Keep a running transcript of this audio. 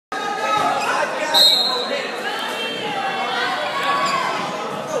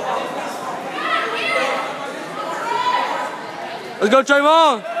Let's go,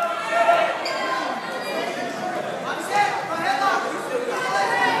 Trayvon!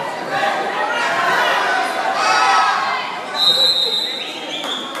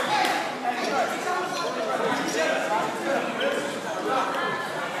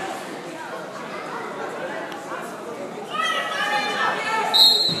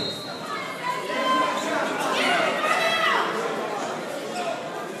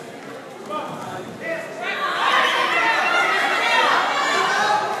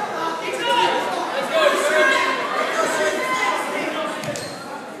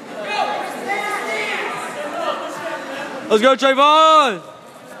 Let's go, Trayvon!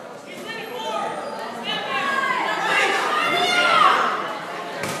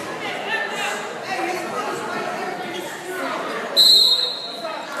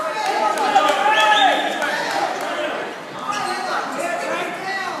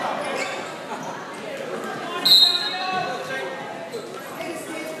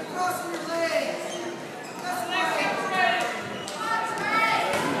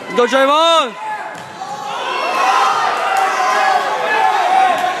 Let's go, Trayvon!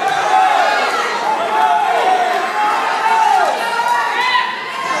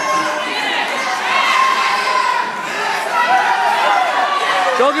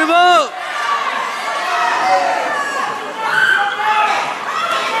 Don't give up!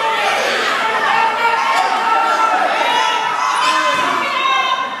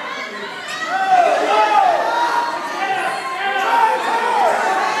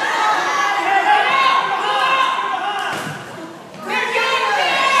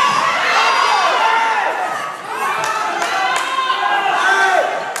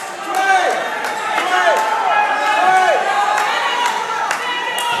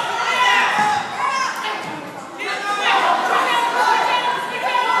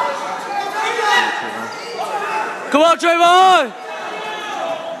 Come on, Trayvon!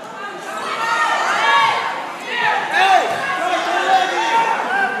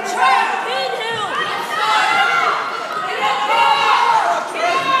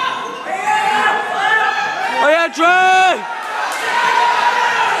 Oh yeah, Trey!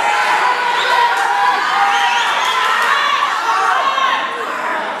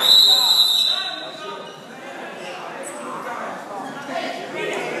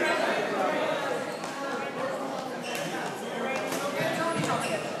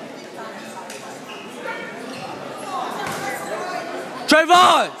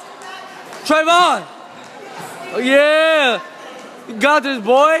 Trayvon! Trayvon! Oh yeah! You got this,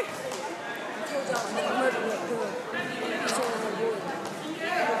 boy!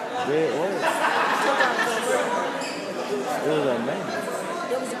 It was a man.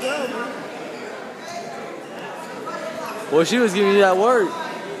 It was a girl, man. Well, she was giving you that word. She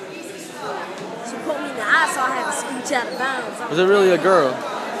put me in the eye, so I had to scooch out of bounds. Was it really a girl?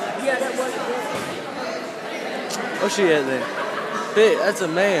 Yeah, that was a girl. What's she at then? Hey, that's a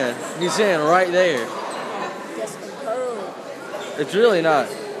man. He's standing right there. That's a girl. It's really not.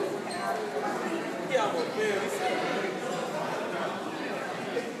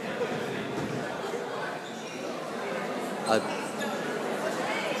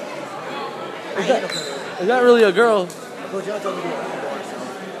 Is that really a girl?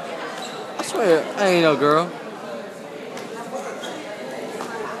 I swear, I ain't no girl.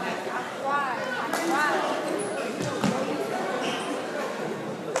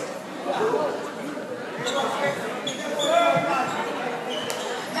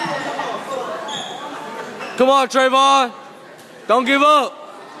 Come on, Trayvon. Don't give up.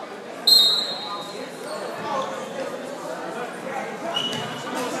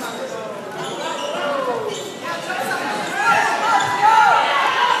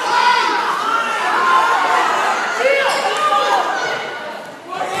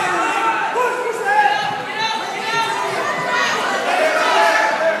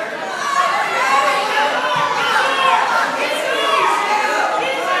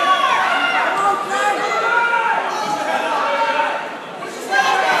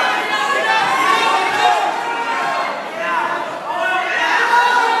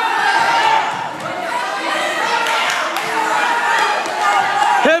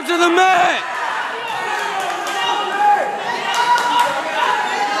 Him to the mat!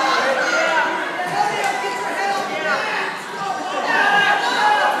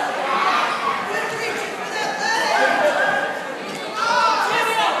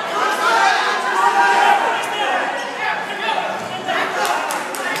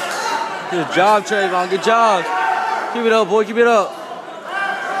 Good job, Trayvon. Good job. Keep it up, boy. Keep it up.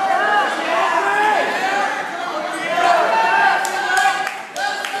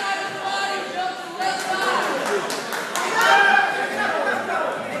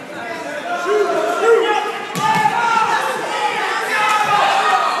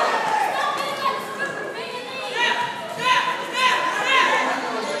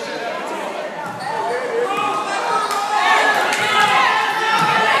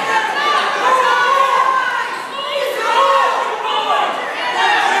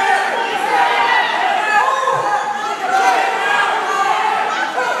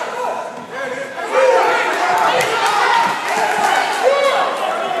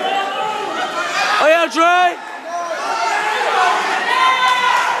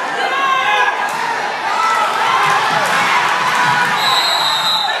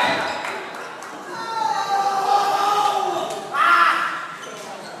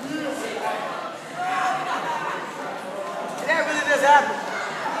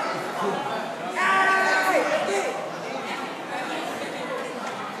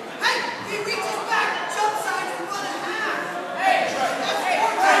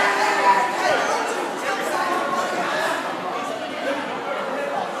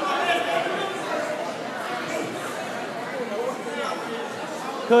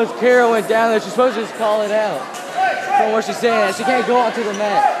 Because Kara went down there, she's supposed to just call it out. From what she's saying, she can't go out to the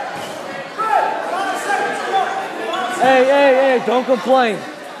mat. Hey, don't complain.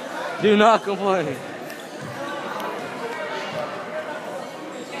 Do not complain.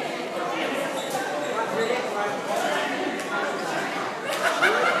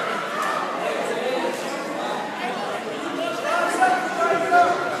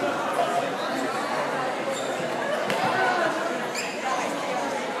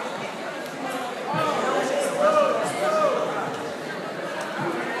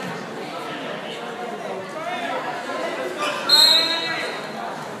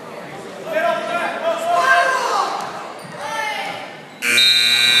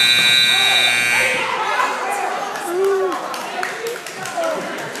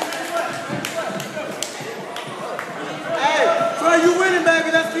 You winning,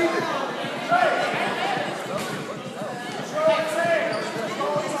 baby. Let's keep it.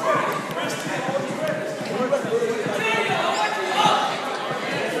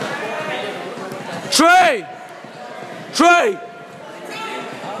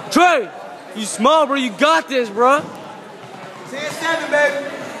 Trey, you small, bro. You got this, bro. 10-7, baby.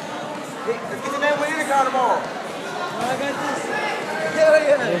 Let's get the man with the car tomorrow. I got this. Hell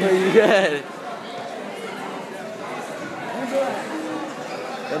yeah. You got it.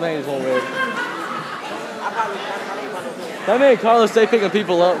 That man is on red. That man Carlos stay picking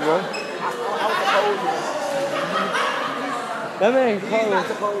people up, bro. That man Carlos.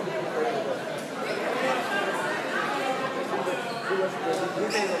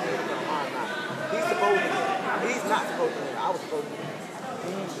 He's supposed to. He's not supposed to. I was supposed to.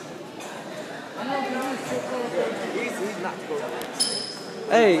 He's not supposed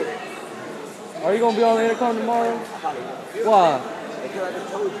to. Hey, are you gonna be on the intercom tomorrow? Why? Because I just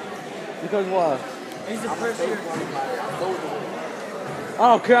told you. Because why? He's the first year. I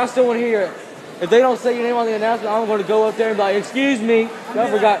don't care. I still want to hear it. If they don't say your name on the announcement, I'm going to go up there and be like, "Excuse me, y'all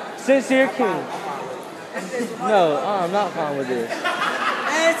forgot Sincere King." No, I'm not fine with this.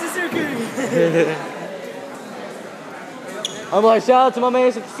 Hey, Sincere King. I'm like, shout out to my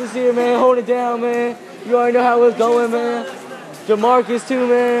man Sincere, man, hold it down, man. You already know how it's going, man. Jamarcus too,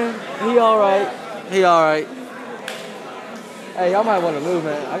 man. He all right. He all right. Hey, y'all might want to move,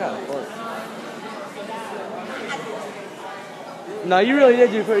 man. I got to fuck. No, you really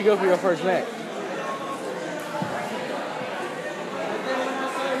did do pretty good for your first match.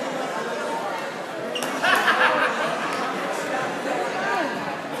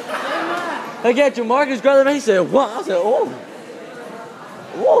 They got Jamarcus grabbed him. He said, "What?" I said, "Oh,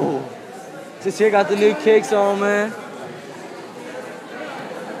 whoa!" Sincere got the new kicks on, man.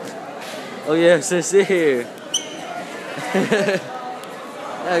 Oh yeah, Sincere.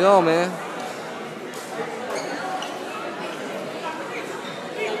 Yeah, go, man.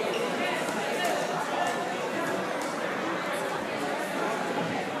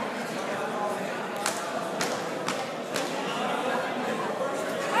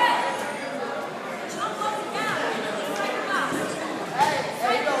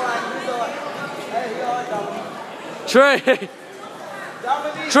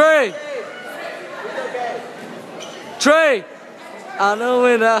 Trey, I know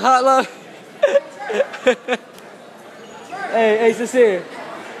in the hot love. Hey, Sincere.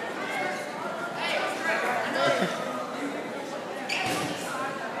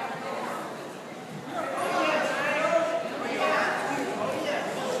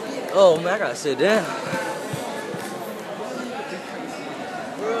 Oh man, I gotta sit down.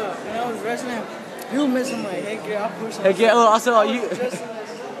 Bro, when I was wrestling, you were missing my headgear. I pushed him. Headgear? Oh, I saw you.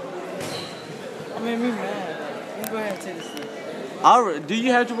 I made me mad. You go ahead and take this thing. Do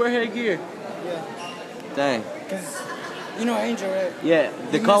you have to wear headgear? Yeah. Dang. Because, you know Angel, right? Yeah,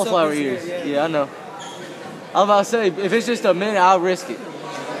 the cauliflower ears. Yeah, I know. I was about to say, if it's just a minute, I'll risk it.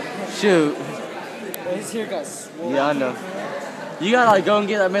 Shoot. But his hair got swollen. Yeah, I know. You gotta like go and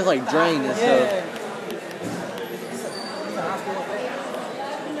get that man like drained and stuff.